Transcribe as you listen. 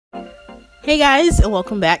Hey guys, and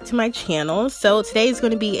welcome back to my channel. So today is going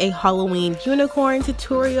to be a Halloween unicorn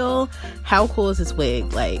tutorial. How cool is this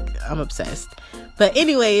wig? Like, I'm obsessed. But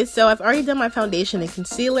anyways, so I've already done my foundation and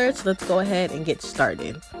concealer, so let's go ahead and get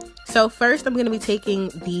started. So first I'm going to be taking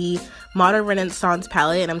the Modern Renaissance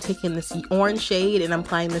palette, and I'm taking this orange shade and I'm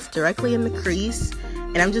applying this directly in the crease,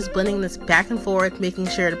 and I'm just blending this back and forth, making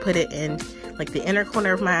sure to put it in like the inner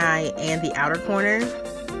corner of my eye and the outer corner.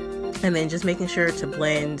 And then just making sure to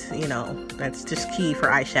blend, you know, that's just key for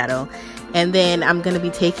eyeshadow. And then I'm going to be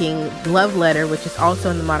taking Love Letter, which is also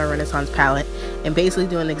in the Modern Renaissance palette, and basically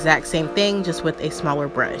doing the exact same thing, just with a smaller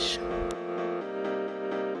brush.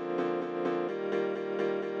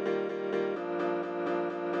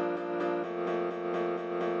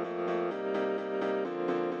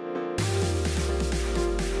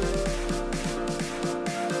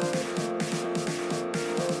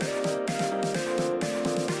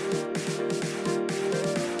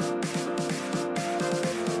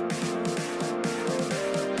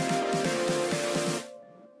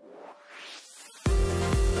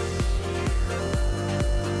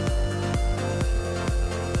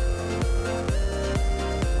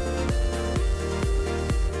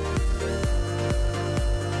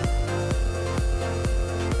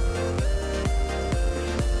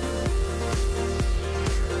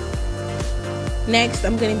 Next,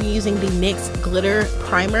 I'm going to be using the NYX Glitter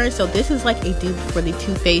Primer. So this is like a dupe for the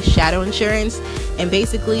Too Faced Shadow Insurance. And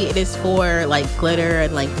basically it is for like glitter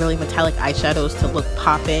and like really metallic eyeshadows to look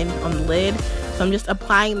poppin' on the lid. So I'm just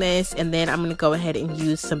applying this, and then I'm going to go ahead and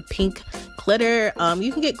use some pink glitter.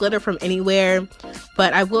 You can get glitter from anywhere,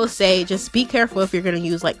 but I will say just be careful if you're going to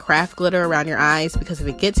use like craft glitter around your eyes, because if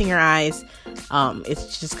it gets in your eyes,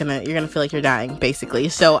 it's just you're gonna feel like you're dying basically.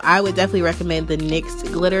 So I would definitely recommend the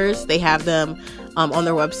NYX glitters. They have them on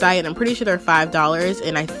their website, and I'm pretty sure they're $5,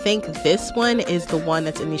 and I think this one is the one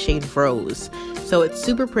that's in the shade Rose. So it's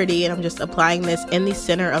super pretty, and I'm just applying this in the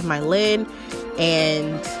center of my lid.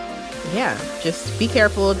 And yeah, just be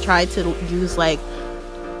careful, try to use like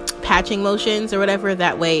patching motions or whatever,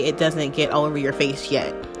 that way it doesn't get all over your face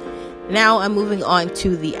yet. Now I'm moving on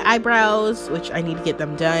to the eyebrows, which I need to get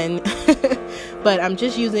them done. But I'm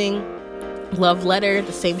just using Love Letter,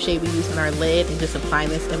 the same shade we used in our lid, and just applying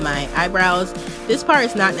this in my eyebrows. This part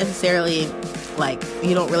is not necessarily like,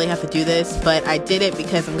 you don't really have to do this, but I did it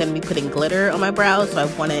because I'm going to be putting glitter on my brows, so I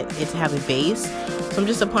wanted it to have a base. So I'm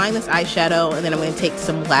just applying this eyeshadow, and then I'm going to take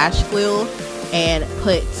some lash glue and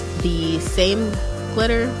put the same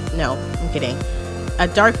glitter, no, I'm kidding, a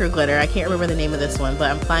darker glitter, I can't remember the name of this one, but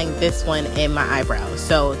I'm applying this one in my eyebrows.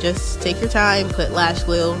 So just take your time, put lash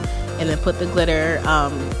glue, and then put the glitter.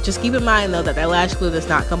 Just keep in mind though that lash glue does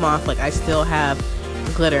not come off. Like, I still have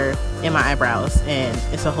glitter in my eyebrows, and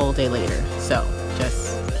it's a whole day later, so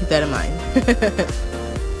just keep that in mind.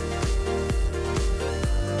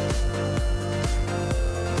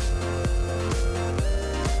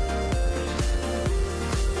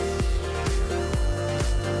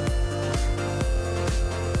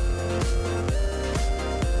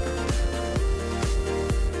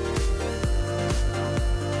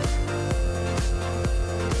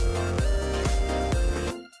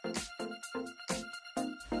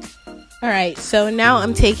 Alright, so now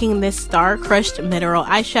I'm taking this Star Crushed Mineral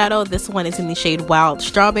eyeshadow. This one is in the shade Wild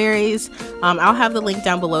Strawberries. I'll have the link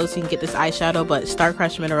down below so you can get this eyeshadow, but Star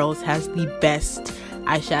Crushed Minerals has the best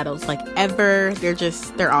eyeshadows like ever.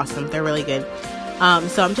 They're awesome. They're really good.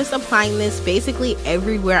 So I'm just applying this basically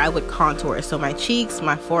everywhere I would contour. So my cheeks,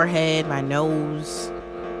 my forehead, my nose.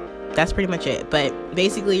 That's pretty much it. But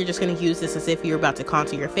basically you're just going to use this as if you're about to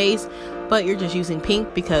contour your face, but you're just using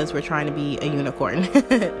pink because we're trying to be a unicorn.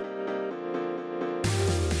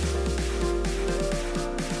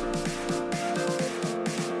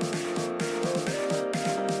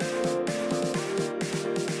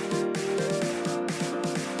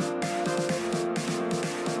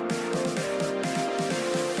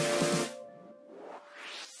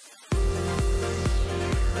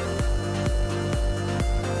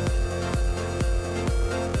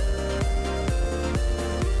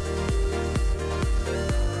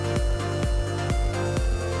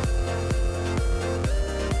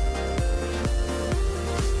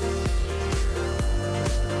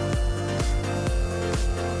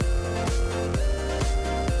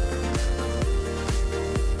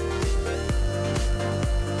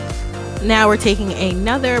 Now we're taking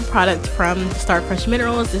another product from Star Crushed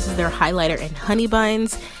Minerals. This is their highlighter in Honey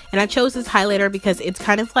Buns. And I chose this highlighter because it's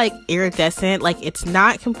kind of like iridescent. Like, it's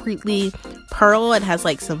not completely pearl. It has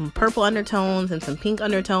like some purple undertones and some pink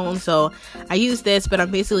undertones. So I use this, but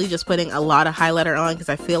I'm basically just putting a lot of highlighter on because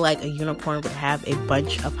I feel like a unicorn would have a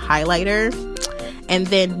bunch of highlighter. And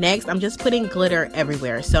then next, I'm just putting glitter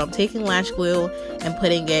everywhere. So I'm taking lash glue and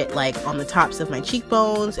putting it like on the tops of my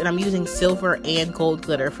cheekbones, and I'm using silver and gold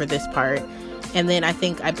glitter for this part. And then I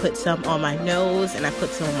think I put some on my nose and I put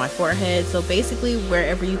some on my forehead. So basically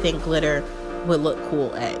wherever you think glitter would look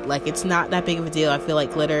cool at. Like, it's not that big of a deal. I feel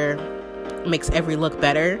like glitter makes every look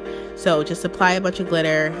better. So just apply a bunch of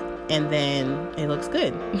glitter and then it looks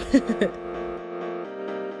good.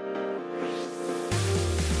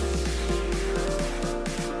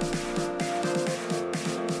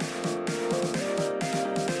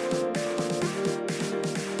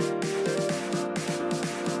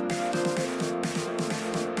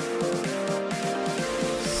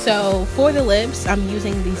 So for the lips, I'm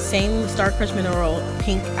using the same Star Crushed Mineral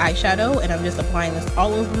pink eyeshadow, and I'm just applying this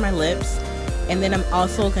all over my lips. And then I'm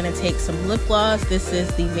also going to take some lip gloss. This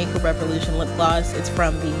is the Makeup Revolution lip gloss. It's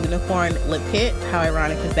from the Unicorn Lip Kit. How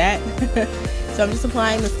ironic is that? So I'm just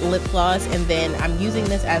applying this lip gloss, and then I'm using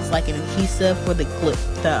this as like an adhesive for the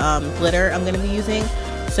glitter I'm going to be using.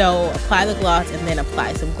 So apply the gloss and then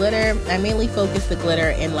apply some glitter. I mainly focus the glitter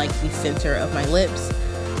in like the center of my lips.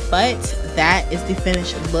 But that is the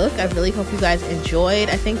finished look. I really hope you guys enjoyed.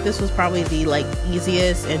 I think this was probably the like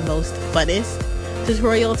easiest and most funnest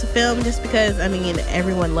tutorial to film, just because I mean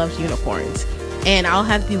everyone loves unicorns. And I'll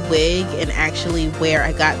have the wig and actually where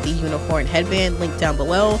I got the unicorn headband linked down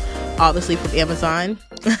below, obviously from Amazon.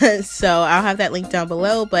 So I'll have that linked down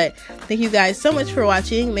below. But thank you guys so much for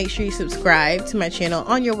watching. Make sure you subscribe to my channel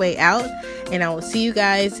on your way out, and I will see you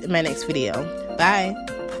guys in my next video.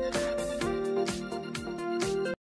 Bye.